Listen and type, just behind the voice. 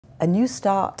A new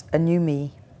start, a new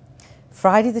me.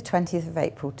 Friday the 20th of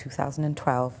April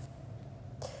 2012.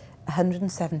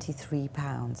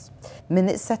 £173.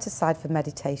 Minutes set aside for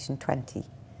meditation 20.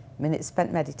 Minutes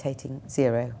spent meditating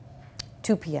 0.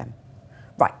 2 p.m.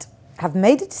 Right, have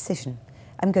made a decision.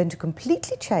 I'm going to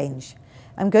completely change.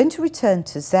 I'm going to return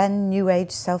to Zen, New Age,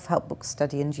 self-help book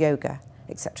study and yoga,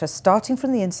 etc. Starting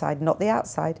from the inside, not the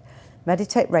outside.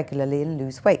 Meditate regularly and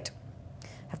lose weight.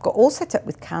 I've got all set up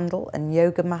with candle and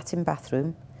yoga mat in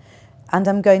bathroom, and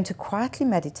I'm going to quietly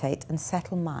meditate and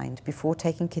settle mind before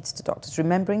taking kids to doctors,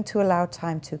 remembering to allow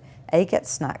time to A, get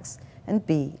snacks, and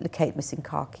B, locate missing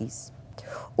car keys.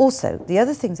 Also, the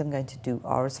other things I'm going to do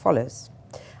are as follows.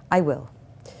 I will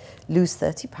lose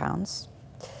 £30,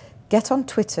 get on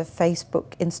Twitter,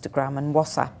 Facebook, Instagram and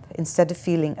WhatsApp instead of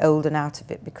feeling old and out of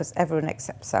it, because everyone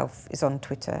except self is on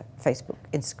Twitter, Facebook,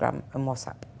 Instagram and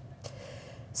WhatsApp.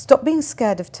 Stop being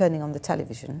scared of turning on the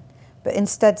television, but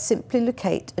instead simply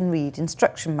locate and read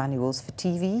instruction manuals for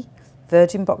TV,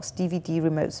 Virgin Box DVD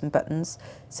remotes and buttons,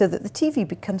 so that the TV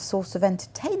becomes a source of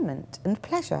entertainment and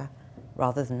pleasure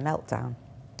rather than meltdown.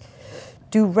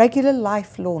 Do regular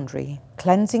life laundry,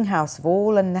 cleansing house of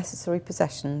all unnecessary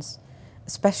possessions,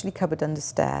 especially cupboard under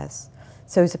stairs,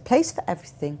 so it's a place for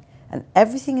everything and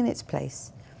everything in its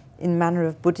place, in manner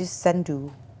of Buddhist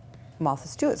Zendu, Martha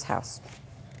Stewart's house.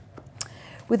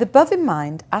 With above in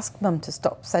mind, ask Mum to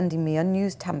stop sending me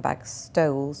unused handbags,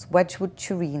 stoles, Wedgwood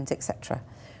tureens, etc.,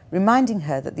 reminding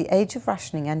her that the age of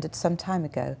rationing ended some time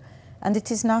ago, and it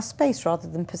is now space rather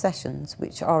than possessions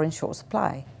which are in short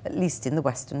supply, at least in the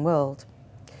Western world.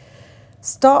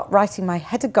 Start writing my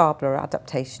Hedda Gabler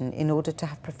adaptation in order to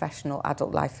have professional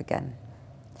adult life again.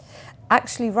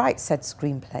 Actually write said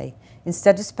screenplay,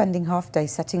 instead of spending half a day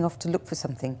setting off to look for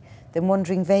something, then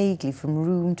wandering vaguely from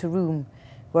room to room,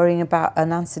 worrying about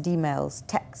unanswered emails,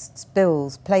 texts,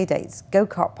 bills, playdates,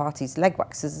 go-kart parties, leg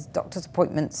waxes, doctor's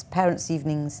appointments, parents'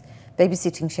 evenings,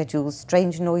 babysitting schedules,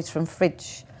 strange noise from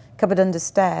fridge, cupboard under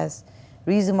stairs,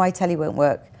 reason why telly won't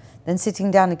work, then sitting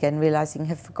down again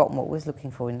realising I've forgotten what I was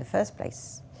looking for in the first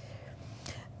place.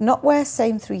 Not wear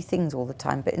same 3 things all the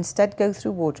time, but instead go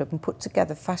through wardrobe and put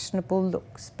together fashionable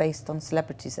looks based on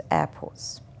celebrities at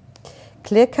airports.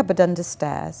 Clear cupboard under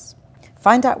stairs.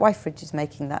 Find out why fridge is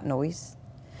making that noise.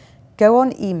 Go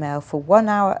on email for 1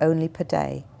 hour only per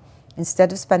day,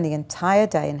 instead of spending an entire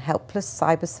day in helpless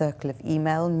cyber circle of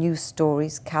email, news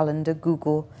stories, calendar,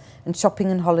 Google, and shopping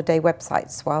and holiday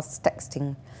websites whilst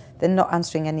texting, then not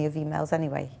answering any of emails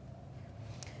anyway.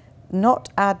 Not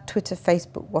add Twitter,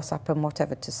 Facebook, WhatsApp and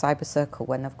whatever to cyber circle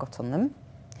when I've got on them.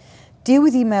 Deal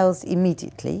with emails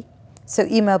immediately, so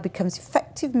email becomes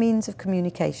effective means of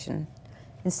communication,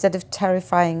 instead of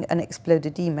terrifying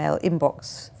unexploded email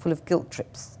inbox full of guilt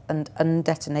trips and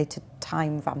undetonated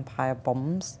time vampire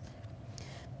bombs.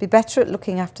 Be better at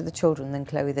looking after the children than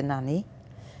Chloe the nanny.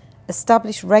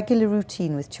 Establish regular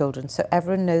routine with children so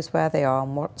everyone knows where they are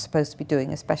and what they're supposed to be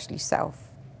doing, especially self.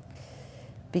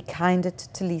 Be kinder to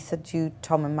Talitha, Jude,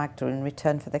 Tom and Magda in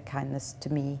return for their kindness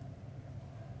to me.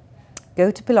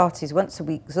 Go to Pilates once a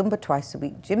week, Zumba twice a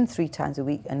week, gym 3 times a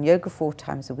week and yoga 4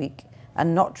 times a week,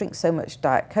 and not drink so much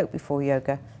Diet Coke before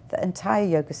yoga that the entire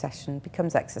yoga session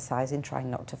becomes exercise in trying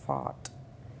not to fart.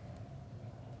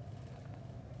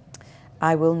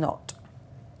 I will not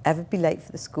ever be late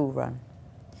for the school run.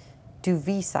 Do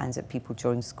V signs at people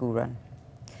during school run.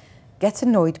 Get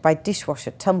annoyed by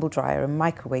dishwasher, tumble dryer and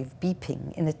microwave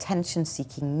beeping in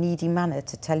attention-seeking, needy manner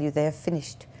to tell you they have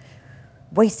finished.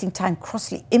 Wasting time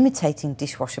crossly imitating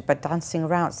dishwasher by dancing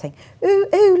around saying, "Oh,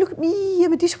 oh, look at me,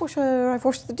 I'm a dishwasher, I've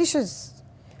washed the dishes."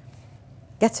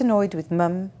 Get annoyed with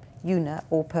Mum, Una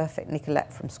or Perfect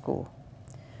Nicolette from school.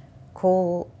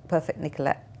 Call Perfect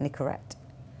Nicolette Nicorette.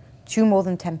 Chew more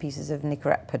than 10 pieces of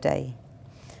Nicorette per day.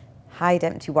 Hide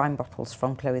empty wine bottles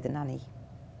from Chloe the nanny.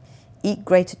 Eat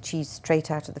grated cheese straight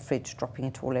out of the fridge, dropping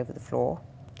it all over the floor.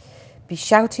 Be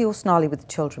shouty or snarly with the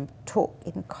children, but talk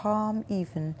in calm,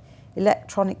 even,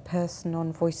 electronic person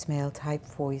on voicemail type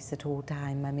voice at all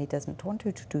time. Mummy doesn't want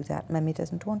you to do that. Mummy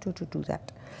doesn't want you to do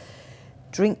that.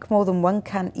 Drink more than 1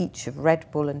 can each of Red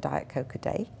Bull and Diet Coke a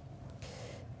day.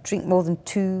 Drink more than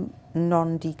 2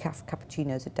 non-decaf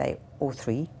cappuccinos a day, or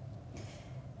 3.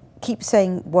 Keep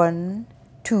saying 1,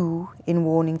 2 in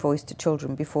warning voice to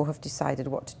children before have decided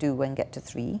what to do when get to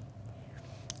 3.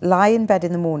 Lie in bed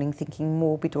in the morning thinking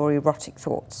morbid or erotic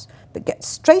thoughts, but get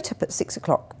straight up at 6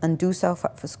 o'clock and do self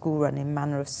up for school run in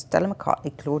manner of Stella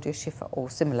McCartney, Claudia Schiffer or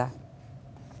similar.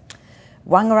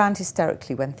 Wang around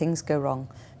hysterically when things go wrong,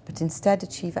 but instead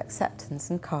achieve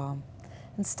acceptance and calm,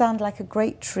 and stand like a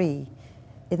great tree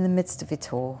in the midst of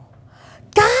it all.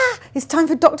 Gah! It's time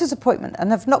for doctor's appointment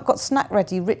and I've not got snack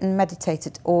ready, written,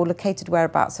 meditated or located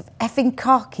whereabouts of effing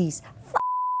car keys.